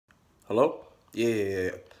Hello? Yeah.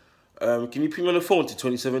 Can you put me on the phone to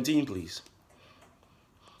 2017, please?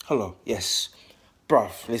 Hello, yes.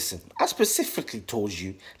 Bruv, listen, I specifically told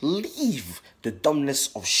you, leave the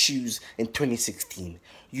dumbness of shoes in 2016.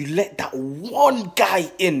 You let that one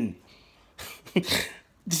guy in.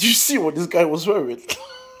 Did you see what this guy was wearing?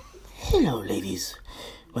 Hello, ladies.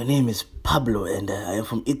 My name is Pablo and I am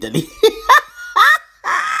from Italy.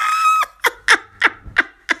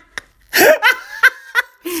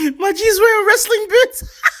 My G's wearing wrestling boots.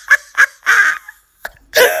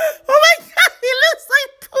 Oh my god, he looks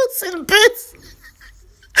like Puss in Boots.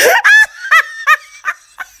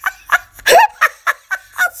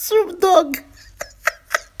 Soup dog.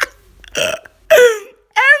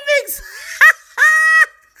 Airmix.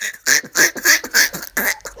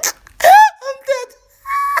 I'm dead.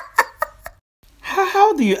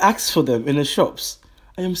 How do you ask for them in the shops?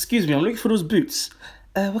 Excuse me, I'm looking for those boots.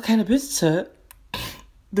 What kind of boots, sir?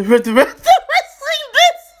 The wrestling boots.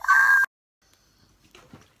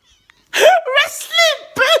 Wrestling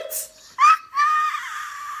boots.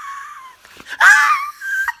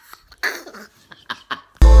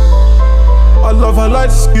 I love her light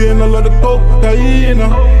skin, I love the cocaine.